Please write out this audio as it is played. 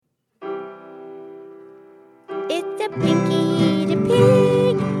It's a Pinky the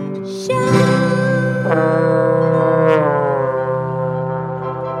Pig show.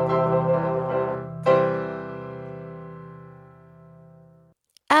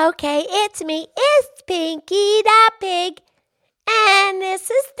 Okay, it's me. It's Pinky the Pig. And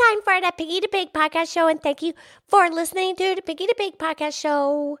this is time for the Pinky the Pig podcast show. And thank you for listening to the Pinky the Pig podcast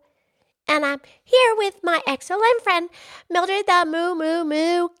show. And I'm here with my excellent friend, Mildred the Moo Moo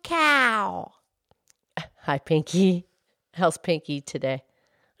Moo Cow. Hi, Pinky. How's Pinky today?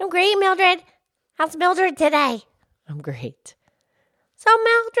 I'm great, Mildred. How's Mildred today? I'm great. So,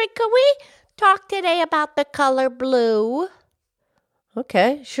 Mildred, could we talk today about the color blue?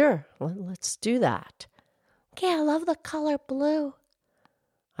 Okay, sure. Let's do that. Okay, I love the color blue.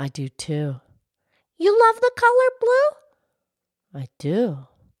 I do too. You love the color blue? I do.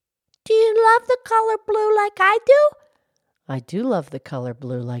 Do you love the color blue like I do? I do love the color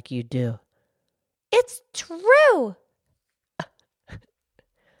blue like you do. It's true.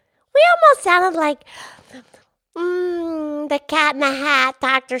 We almost sounded like the Cat in the Hat,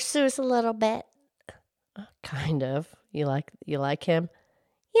 Dr. Seuss a little bit. Kind of. You like him?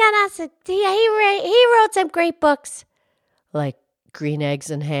 Yeah, he wrote some great books. Like Green Eggs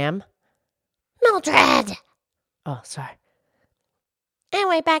and Ham? Mildred! Oh, sorry.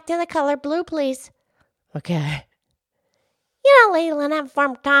 Anyway, back to the color blue, please. Okay. You know, Leland and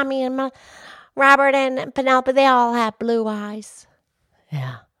Farm Tommy and Robert and Penelope, they all have blue eyes.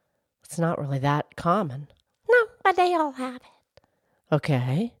 Yeah. It's not really that common. No, but they all have it.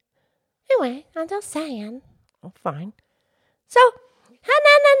 Okay. Anyway, I'm just saying. Oh, fine. So, and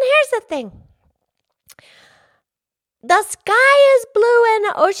then here's the thing. The sky is blue and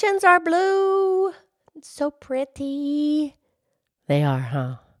the oceans are blue. It's so pretty. They are,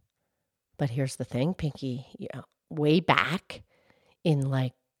 huh? But here's the thing, Pinky. Yeah, way back in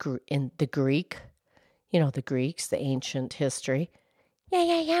in the Greek, the Greeks, the ancient history.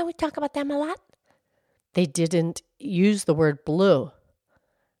 Yeah, we talk about them a lot. They didn't use the word blue.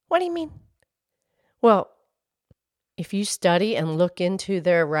 What do you mean? Well, if you study and look into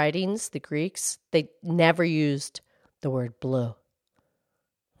their writings, the Greeks, they never used the word blue.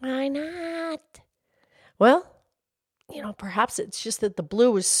 Why not? Well, perhaps it's just that the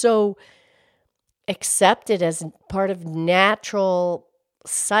blue was so accepted as part of natural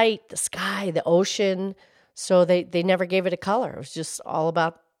sight, the sky, the ocean, so they never gave it a color. It was just all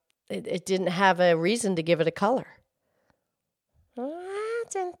about, it didn't have a reason to give it a color.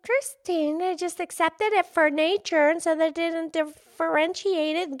 That's interesting. They just accepted it for nature, and so they didn't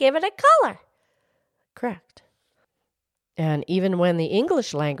differentiate it and give it a color. Correct. And even when the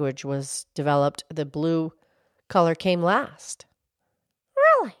English language was developed, the blue color came last.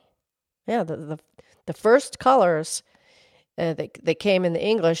 Really? Yeah, the first colors that came in the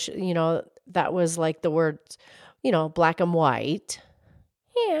English, that was like the words, black and white.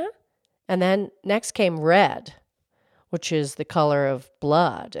 Yeah. And then next came red, which is the color of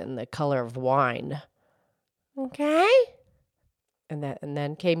blood and the color of wine. Okay. And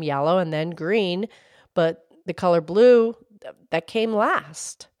then came yellow and then green, but the color blue, that came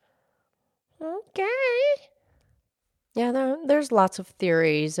last. Okay. Yeah, there's lots of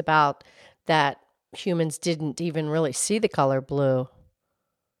theories about that humans didn't even really see the color blue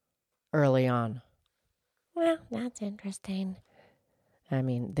early on. Well, that's interesting. I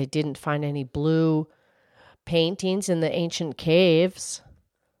mean, they didn't find any blue paintings in the ancient caves.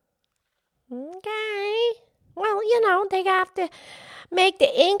 Okay. Well, they have to make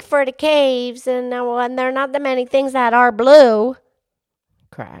the ink for the caves, and there are not that many things that are blue.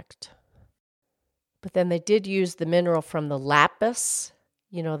 Correct. But then they did use the mineral from the lapis,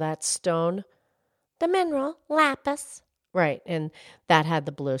 that stone. The mineral, lapis. Right, and that had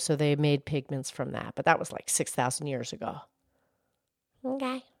the blue, so they made pigments from that. But that was like 6,000 years ago.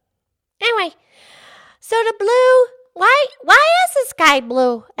 Okay. Anyway, so the blue, why is the sky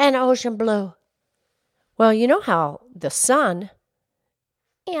blue and the ocean blue? Well, you know how the sun...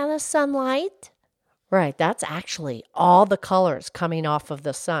 Yeah, the sunlight. Right, that's actually all the colors coming off of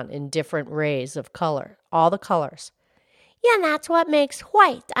the sun in different rays of color. All the colors. Yeah, and that's what makes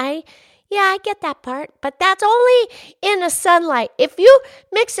white. I get that part. But that's only in the sunlight. If you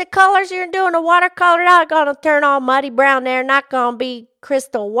mix the colors, you're doing a watercolor, not going to turn all muddy brown there, not going to be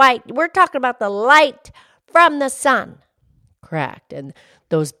crystal white. We're talking about the light from the sun. Correct. And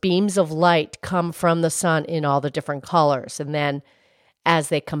those beams of light come from the sun in all the different colors. And then as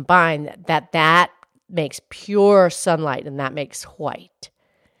they combine, that makes pure sunlight, and that makes white.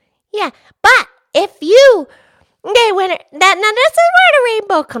 Yeah, but if you... Okay, now this is where the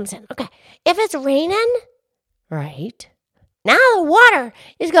rainbow comes in. Okay, if it's raining... Right. Now the water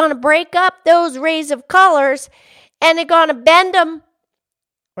is going to break up those rays of colors and it's going to bend them.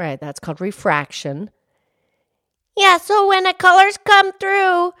 Right, that's called refraction. Yeah, so when the colors come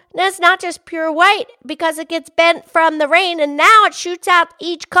through, it's not just pure white because it gets bent from the rain and now it shoots out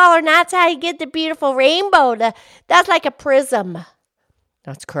each color and that's how you get the beautiful rainbow. That's like a prism.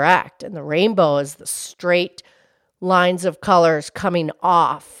 That's correct. And the rainbow is the straight lines of colors coming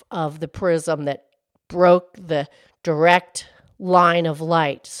off of the prism that broke the direct line of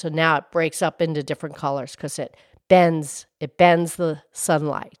light. So now it breaks up into different colors because it bends the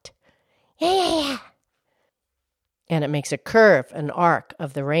sunlight. Yeah. And it makes a curve, an arc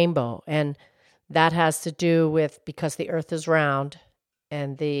of the rainbow. And that has to do with because the earth is round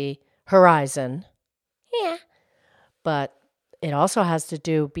and the horizon. Yeah. But it also has to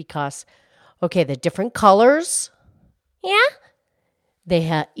do because, okay, the different colors. Yeah.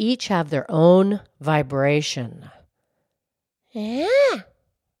 They each have their own vibration. Yeah.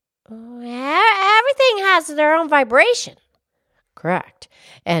 Everything has their own vibration. Correct.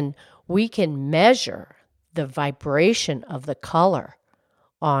 And we can measure the vibration of the color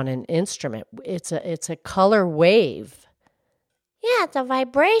on an instrument. It's a color wave. Yeah, it's a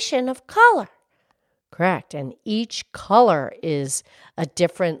vibration of color. Correct. And each color is a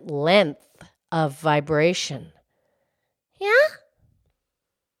different length of vibration. Yeah?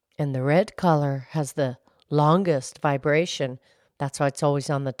 And the red color has the longest vibration. That's why it's always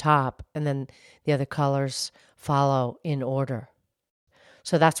on the top. And then the other colors follow in order.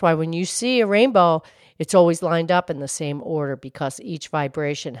 So that's why when you see a rainbow, it's always lined up in the same order because each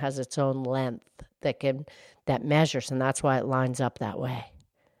vibration has its own length that measures, and that's why it lines up that way.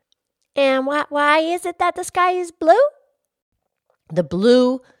 And why is it that the sky is blue? The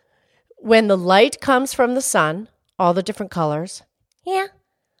blue, when the light comes from the sun, all the different colors. Yeah.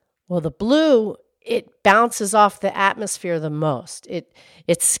 Well, the blue, it bounces off the atmosphere the most. It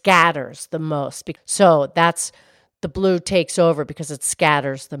scatters the most. So that's the blue takes over because it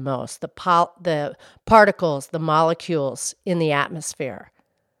scatters the most. The particles, the molecules in the atmosphere.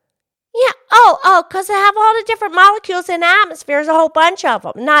 Yeah. Oh, because they have all the different molecules in the atmosphere. There's a whole bunch of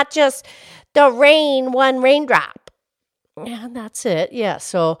them, not just the one raindrop. Yeah, that's it. Yeah.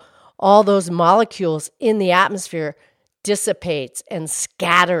 So all those molecules in the atmosphere dissipates and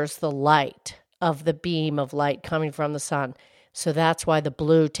scatters the light of the beam of light coming from the sun. So that's why the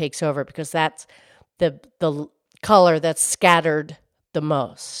blue takes over because that's the color that's scattered the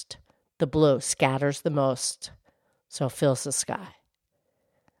most. The blue scatters the most, so fills the sky.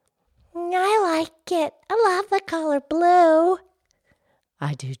 I like it. I love the color blue.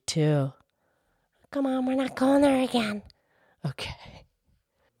 I do too. Come on, we're not going there again. Okay.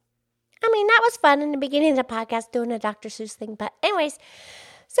 I mean, that was fun in the beginning of the podcast doing a Dr. Seuss thing. But anyways,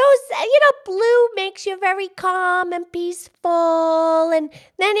 so, blue makes you very calm and peaceful. And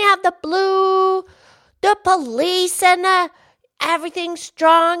then you have the blue, the police, and everything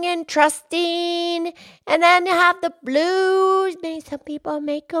strong and trusting. And then you have the blues. Maybe some people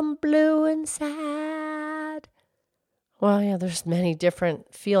make them blue and sad. Well, yeah, there's many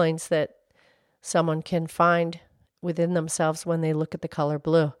different feelings that someone can find within themselves when they look at the color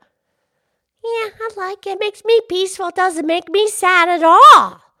blue. Yeah, I like it. It makes me peaceful. It doesn't make me sad at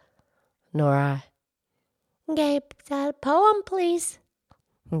all. Nor I. Okay, poem, please.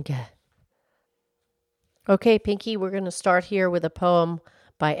 Okay. Okay, Pinky, we're going to start here with a poem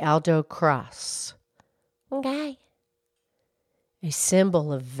by Aldo Cross. Okay. A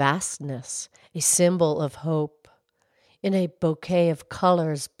symbol of vastness, a symbol of hope. In a bouquet of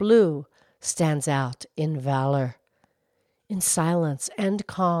colors, blue stands out in valor. In silence and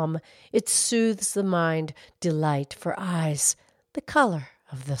calm, it soothes the mind, delight for eyes, the color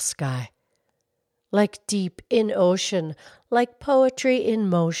of the sky. Like deep in ocean, like poetry in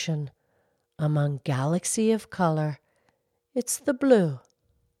motion, among galaxy of color, it's the blue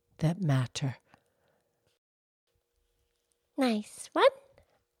that matter. Nice one.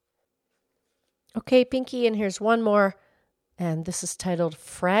 Okay, Pinky, and here's one more, and this is titled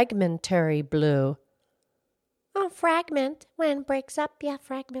Fragmentary Blue. Oh, fragment. When it breaks up, yeah,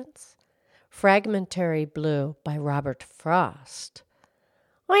 fragments. Fragmentary Blue by Robert Frost.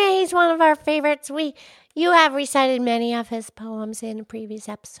 Oh, yeah, he's one of our favorites. You have recited many of his poems in previous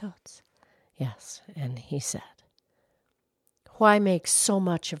episodes. Yes, and he said, why make so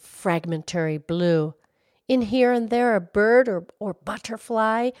much of fragmentary blue? In here and there a bird or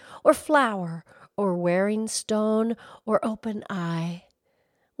butterfly or flower or wearing stone or open eye.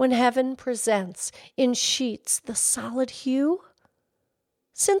 When heaven presents in sheets the solid hue?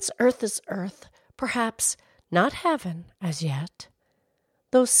 Since earth is earth, perhaps not heaven as yet,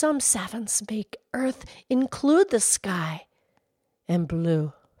 though some savants make earth include the sky. And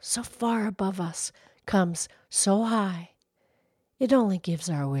blue, so far above us, comes so high, it only gives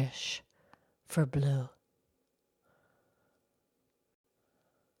our wish for blue.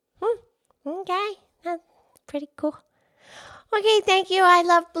 Okay, that's pretty cool. Okay, thank you. I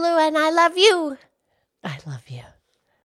love blue and I love you. I love you.